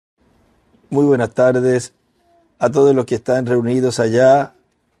Muy buenas tardes a todos los que están reunidos allá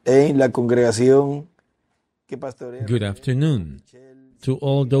en la congregación que pastorea. Good afternoon to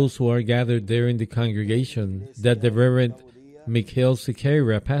all those who are gathered there in the congregation that the Reverend Miguel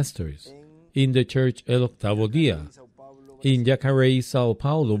Siqueira pastors in the church El Octavo Dia in Cayey, Sao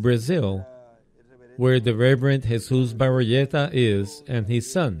Paulo, Brazil, where the Reverend Jesus Barroyeta is and his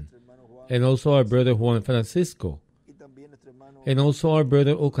son, and also our brother Juan Francisco, and also our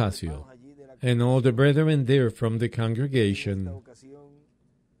brother Ocasio, and all the brethren there from the congregation.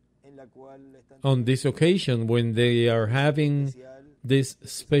 On this occasion, when they are having this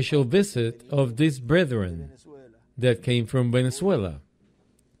special visit of these brethren that came from Venezuela.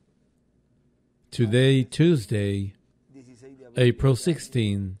 Today, Tuesday, April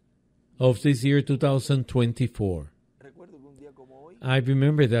 16 of this year 2024. I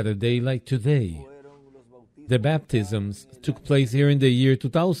remember that a day like today, the baptisms took place here in the year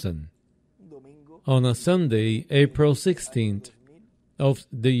 2000, on a Sunday, April 16th of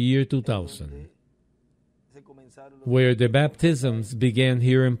the year 2000, where the baptisms began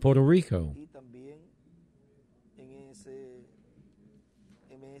here in Puerto Rico.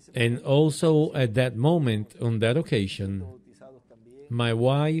 And also at that moment, on that occasion, my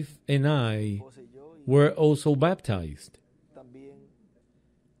wife and I were also baptized.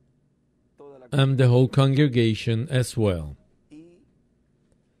 And the whole congregation as well.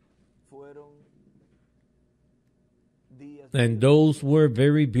 And those were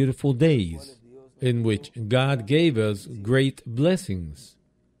very beautiful days in which God gave us great blessings,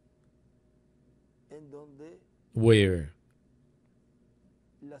 where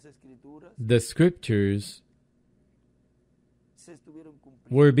the scriptures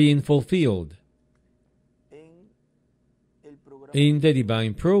were being fulfilled in the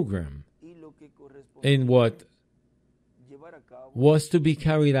divine program, and what was to be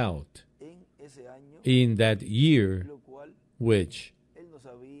carried out in that year, which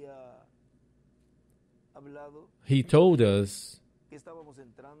he told us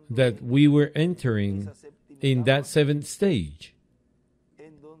that we were entering in that seventh stage,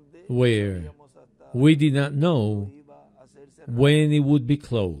 where we did not know when it would be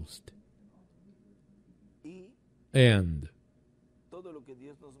closed. And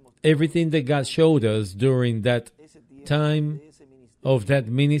everything that God showed us during that time of that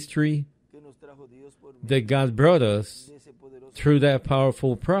ministry that God brought us through that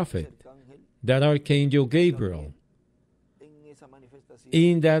powerful prophet, that Archangel Gabriel,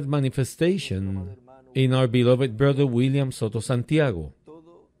 in that manifestation in our beloved brother William Soto Santiago.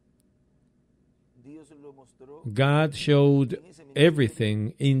 God showed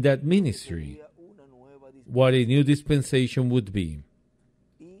everything in that ministry, what a new dispensation would be.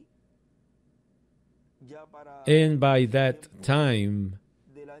 And by that time,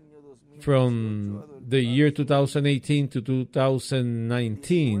 from the year 2018 to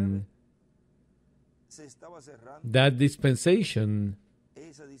 2019, that dispensation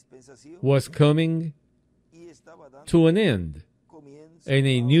was coming to an end, and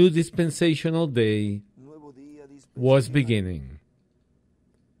a new dispensational day was beginning.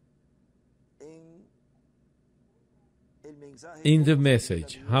 In the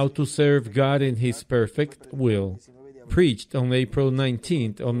message, How to Serve God in His Perfect Will, preached on April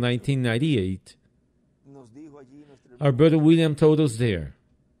 19th of 1998, our brother William told us there,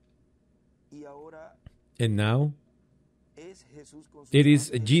 and now, it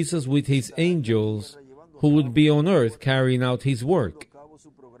is Jesus with his angels who would be on earth carrying out his work,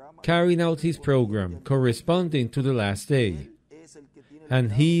 carrying out his program corresponding to the last day.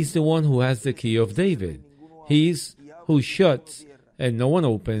 And he is the one who has the key of David. He is who shuts and no one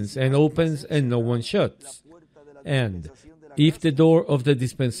opens, and opens and no one shuts. And if the door of the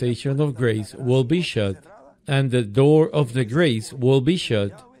dispensation of grace will be shut, and the door of the grace will be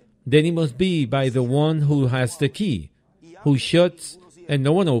shut, then it must be by the one who has the key, who shuts and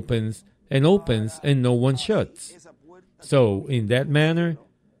no one opens, and opens and no one shuts. So, in that manner,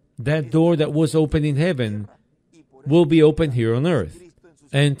 that door that was open in heaven will be open here on earth.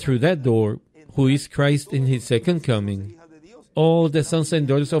 And through that door, who is Christ in his second coming, all the sons and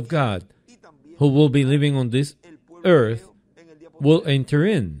daughters of God who will be living on this earth will enter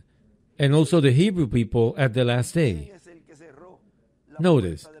in, and also the Hebrew people at the last day.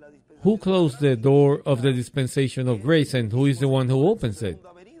 Notice, who closed the door of the dispensation of grace, and who is the one who opens it?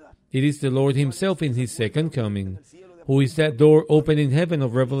 It is the Lord himself in his second coming, who is that door open in heaven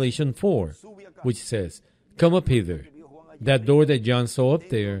of Revelation 4, which says, "Come up hither." That door that John saw up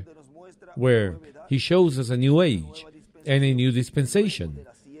there, where he shows us a new age and a new dispensation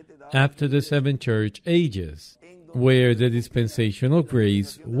after the seven church ages, where the dispensation of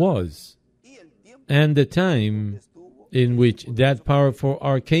grace was. and the time in which that powerful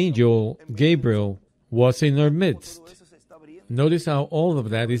archangel Gabriel was in our midst. Notice how all of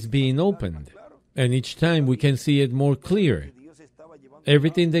that is being opened, and each time we can see it more clear.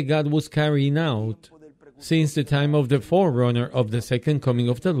 Everything that God was carrying out since the time of the forerunner of the second coming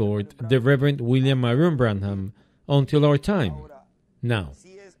of the Lord, the Reverend William Marion Branham, until our time. Now,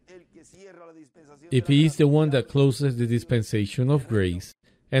 if he is the one that closes the dispensation of grace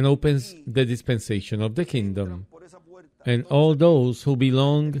and opens the dispensation of the kingdom, and all those who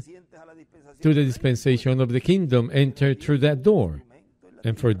belong to the dispensation of the kingdom enter through that door.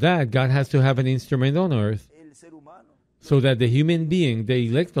 And for that, God has to have an instrument on earth so that the human being, the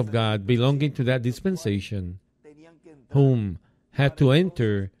elect of God, belonging to that dispensation, whom had to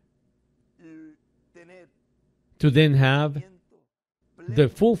enter to then have the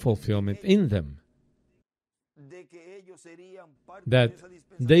full fulfillment in them, that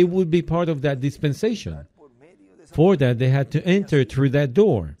they would be part of that dispensation. For that, they had to enter through that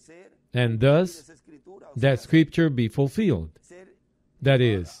door, and thus that scripture be fulfilled. That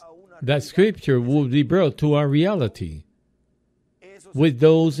is, that scripture would be brought to our reality with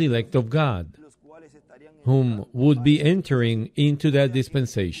those elect of God, whom would be entering into that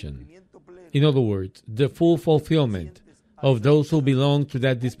dispensation. In other words, the full fulfillment of those who belong to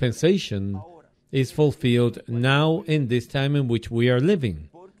that dispensation is fulfilled now in this time in which we are living.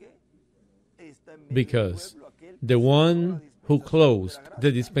 Because the one who closed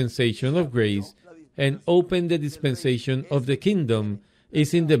the dispensation of grace and opened the dispensation of the kingdom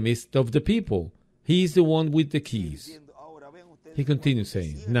is in the midst of the people. He is the one with the keys. He continues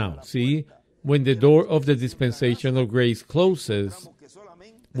saying, now, see, when the door of the dispensation of grace closes,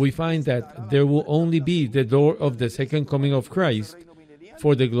 we find that there will only be the door of the second coming of Christ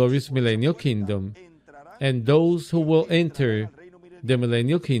for the glorious millennial kingdom, and those who will enter the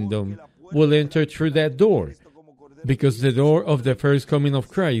millennial kingdom will enter through that door, because the door of the first coming of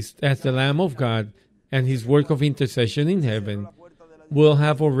Christ as the Lamb of God and his work of intercession in heaven will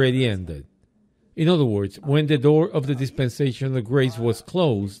have already ended. In other words, when the door of the dispensation of grace was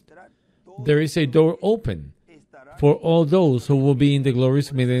closed, there is a door open for all those who will be in the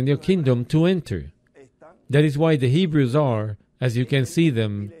glorious millennial kingdom to enter. That is why the Hebrews are, as you can see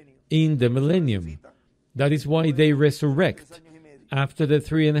them, in the millennium. That is why they resurrect after the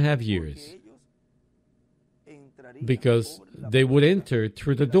 3.5 years, because they would enter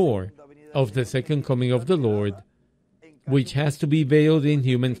through the door of the second coming of the Lord, which has to be veiled in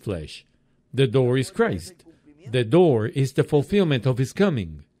human flesh. The door is Christ. The door is the fulfillment of his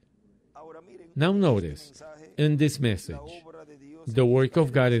coming. Now notice, in this message, the work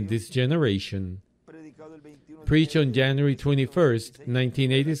of God in this generation, preached on January 21st,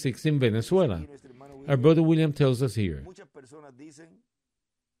 1986 in Venezuela. Our brother William tells us here,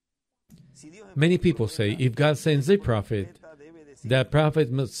 many people say, if God sends a prophet, that prophet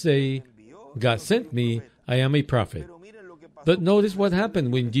must say, God sent me, I am a prophet. But notice what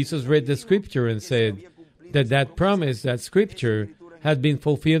happened when Jesus read the scripture and said that that promise, that scripture, had been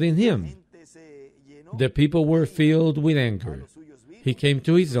fulfilled in him. The people were filled with anger. He came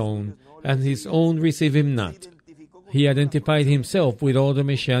to his own, and his own received him not. He identified himself with all the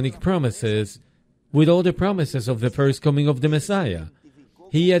messianic promises, with all the promises of the first coming of the Messiah.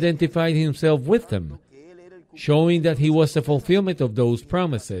 He identified himself with them, showing that he was the fulfillment of those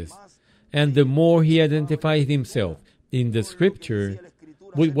promises. And the more he identified himself in the scripture,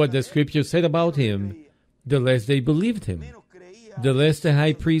 with what the scripture said about him, the less they believed him. The less the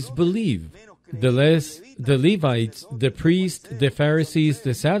high priest believed. The less the Levites, the priests, the Pharisees,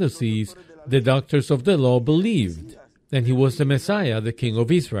 the Sadducees, the doctors of the law believed. And he was the Messiah, the King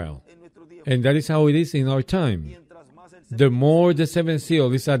of Israel. And that is how it is in our time. The more the seventh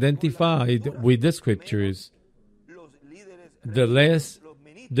seal is identified with the scriptures, the less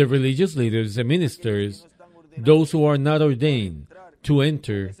the religious leaders, the ministers, those who are not ordained to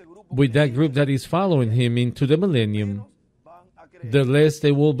enter with that group that is following him into the millennium, the less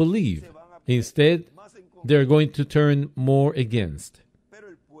they will believe. Instead, they're going to turn more against.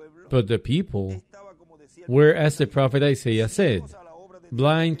 But the people were, as the prophet Isaiah said,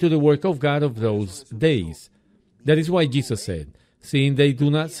 blind to the work of God of those days. That is why Jesus said, seeing they do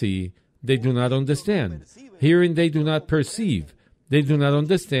not see, they do not understand. Hearing they do not perceive, they do not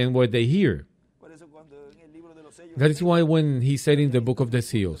understand what they hear. That is why when he said in the book of the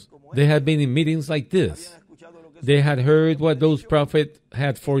seals, they had been in meetings like this. They had heard what those prophets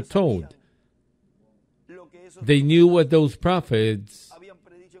had foretold. They knew what those prophets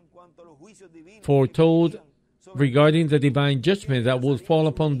foretold regarding the divine judgment that would fall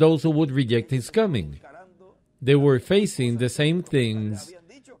upon those who would reject his coming. They were facing the same things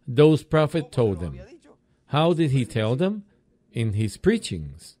those prophets told them. How did he tell them? In his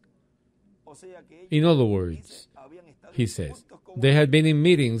preachings. In other words, he says, they had been in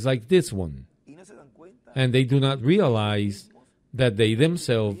meetings like this one, and they do not realize that they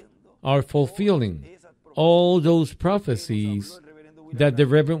themselves are fulfilling all those prophecies that the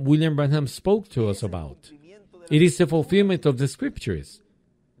Reverend William Branham spoke to us about. It is the fulfillment of the Scriptures,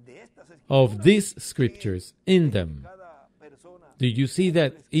 of these Scriptures in them. Do you see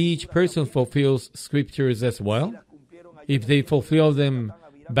that each person fulfills Scriptures as well? If they fulfill them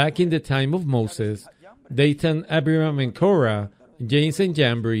back in the time of Moses, Dathan, Abiram, and Korah, James and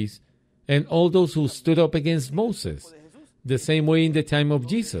Jambres, and all those who stood up against Moses, the same way in the time of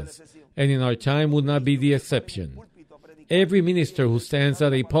Jesus, and in our time would not be the exception. Every minister who stands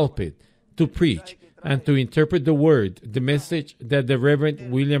at a pulpit to preach and to interpret the word, the message that the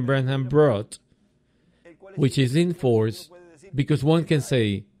Reverend William Branham brought, which is in force, because one can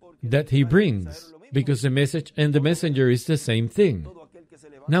say that he brings, because the message and the messenger is the same thing.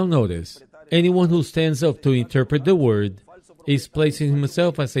 Now notice, anyone who stands up to interpret the word is placing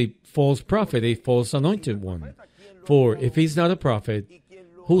himself as a false prophet, a false anointed one. For if he's not a prophet,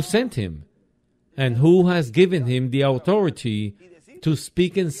 who sent him? And who has given him the authority to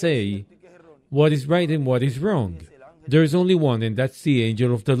speak and say what is right and what is wrong? There is only one, and that's the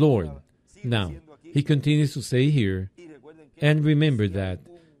angel of the Lord. Now, he continues to say here, and remember that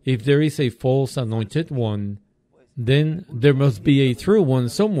if there is a false anointed one, then there must be a true one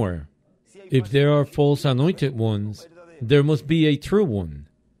somewhere. If there are false anointed ones, there must be a true one.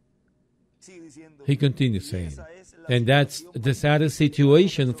 He continues saying, and that's the saddest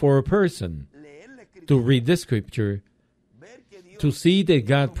situation for a person, to read the Scripture, to see that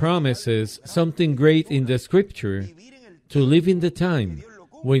God promises something great in the Scripture, to live in the time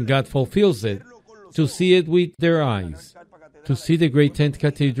when God fulfills it, to see it with their eyes, to see the great tent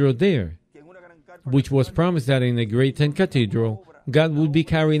cathedral there, which was promised that in the great tent cathedral, God would be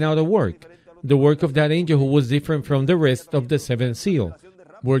carrying out a work, the work of that angel who was different from the rest of the seventh seal,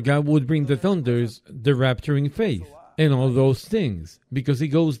 where God would bring the thunders, the rapturing faith, and all those things, because he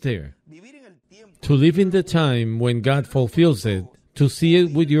goes there. To live in the time when God fulfills it, to see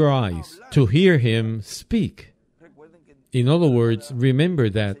it with your eyes, to hear him speak. In other words, remember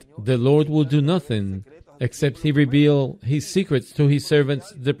that the Lord will do nothing except he reveal his secrets to his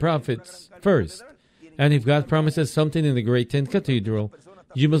servants, the prophets, first. And if God promises something in the great tent cathedral,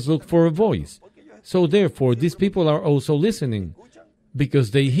 you must look for a voice. So therefore, these people are also listening,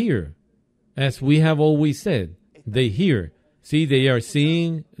 because they hear. As we have always said, they hear. See, they are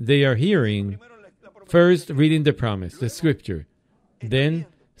seeing, they are hearing. First, reading the promise, the Scripture. Then,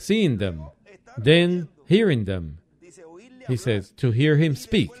 seeing them. Then, hearing them. He says, to hear him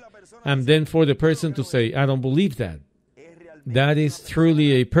speak. And then for the person to say, I don't believe that. That is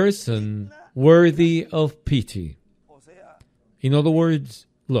truly a person worthy of pity. In other words,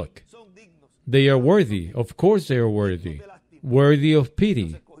 look, they are worthy. Of course they are worthy. Worthy of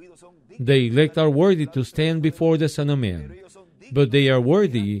pity. The elect are worthy to stand before the Son of Man. But they are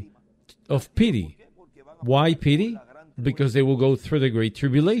worthy of pity. Why pity? Because they will go through the great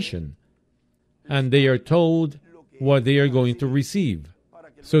tribulation. And they are told what they are going to receive,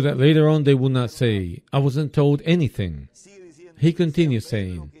 so that later on they will not say, I wasn't told anything. He continues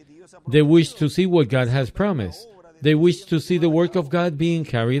saying, they wish to see what God has promised. They wish to see the work of God being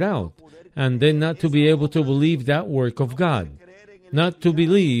carried out, and then not to be able to believe that work of God, not to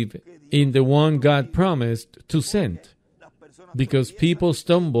believe in the one God promised to send, because people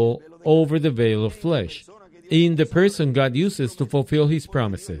stumble over the veil of flesh, in the person God uses to fulfill his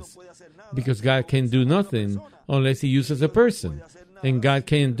promises, because God can do nothing unless he uses a person, and God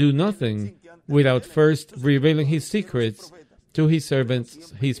can do nothing without first revealing his secrets to his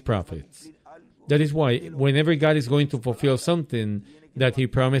servants, his prophets. That is why, whenever God is going to fulfill something that he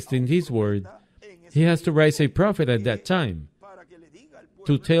promised in his word, he has to raise a prophet at that time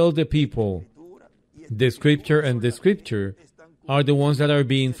to tell the people, the Scripture and the Scripture are the ones that are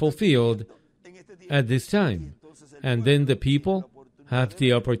being fulfilled at this time. And then the people have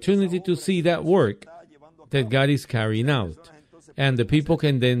the opportunity to see that work that God is carrying out. And the people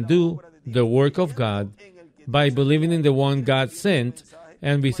can then do the work of God by believing in the one God sent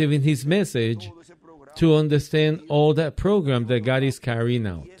and receiving his message to understand all that program that God is carrying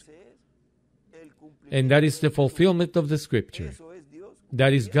out. And that is the fulfillment of the Scripture.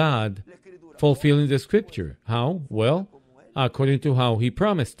 That is God fulfilling the Scripture. How? Well, according to how he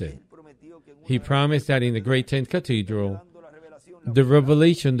promised it. He promised that in the great tent cathedral, the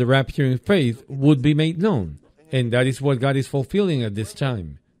revelation, the rapturing faith would be made known. And that is what God is fulfilling at this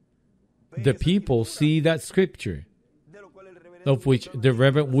time. The people see that Scripture. of which the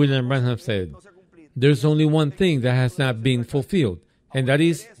Reverend William Branham said, there's only one thing that has not been fulfilled, and that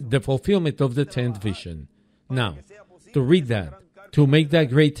is the fulfillment of the 10th vision. Now, to read that, to make that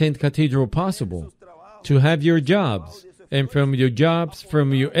great 10th cathedral possible, to have your jobs, and from your jobs,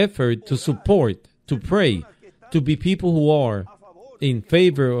 from your effort to support, to pray, to be people who are in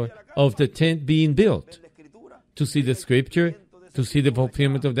favor of the 10th being built, to see the scripture, to see the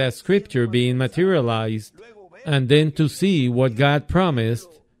fulfillment of that scripture being materialized, and then to see what God promised,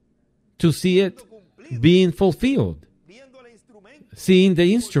 to see it being fulfilled, seeing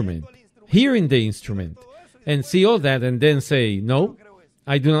the instrument, hearing the instrument, and see all that and then say, no,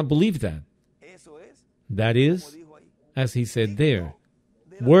 I do not believe that. That is, as he said there,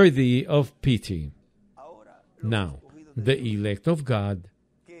 worthy of pity. Now, the elect of God,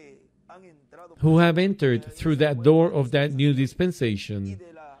 who have entered through that door of that new dispensation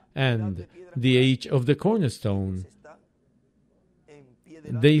and the age of the cornerstone,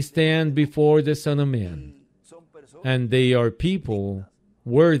 they stand before the Son of Man, and they are people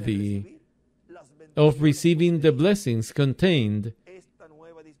worthy of receiving the blessings contained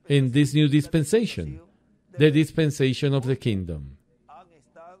in this new dispensation, the dispensation of the kingdom,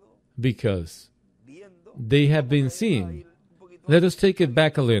 because they have been seeing. Let us take it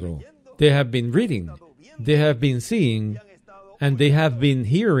back a little. They have been reading, they have been seeing, and they have been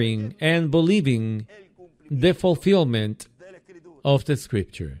hearing and believing the fulfillment of the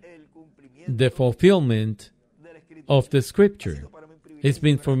Scripture. The fulfillment of the Scripture. It's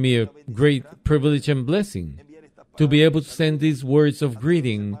been for me a great privilege and blessing to be able to send these words of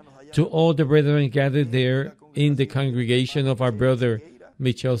greeting to all the brethren gathered there in the congregation of our brother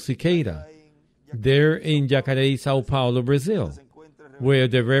Michel Siqueira, there in Cayey, Sao Paulo, Brazil, where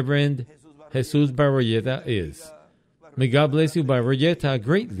the Reverend Jesus Barroyeta is. May God bless you, Barroyeta,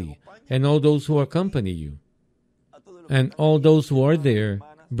 greatly, and all those who accompany you, and all those who are there,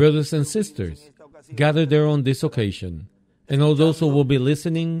 brothers and sisters, gathered there on this occasion, and all those who will be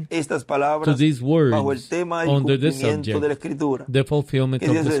listening to these words under the subject, the fulfillment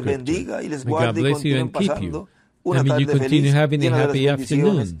of the Scripture. May God bless you and keep you, and may you continue having a happy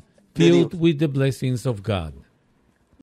afternoon, filled with the blessings of God.